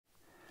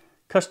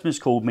Customers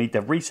called me,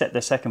 they've reset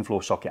their second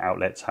floor socket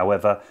outlets,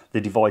 however, the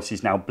device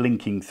is now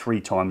blinking 3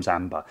 times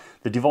amber.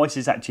 The device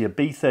is actually a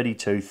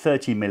B32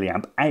 30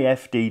 milliamp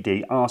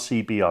AFDD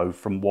RCBO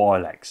from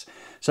Wylex.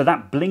 So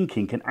that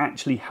blinking can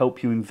actually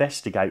help you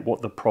investigate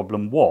what the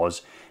problem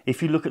was.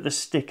 If you look at the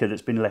sticker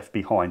that's been left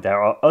behind,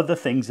 there are other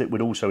things that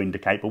would also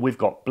indicate, but we've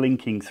got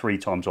blinking 3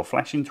 times or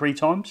flashing 3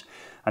 times,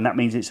 and that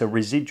means it's a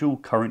residual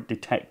current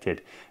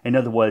detected. In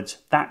other words,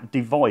 that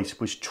device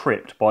was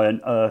tripped by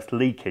an earth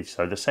leakage.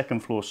 So the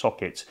second floor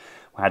sockets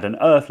had an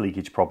earth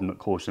leakage problem that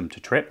caused them to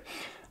trip.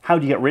 How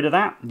do you get rid of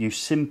that? You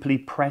simply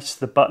press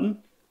the button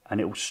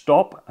and it will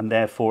stop, and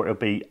therefore it'll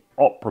be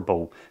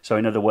operable. So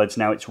in other words,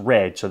 now it's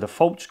red. So the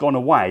fault's gone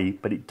away,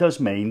 but it does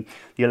mean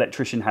the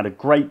electrician had a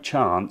great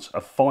chance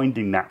of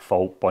finding that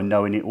fault by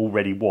knowing it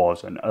already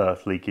was an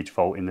earth leakage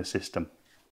fault in the system.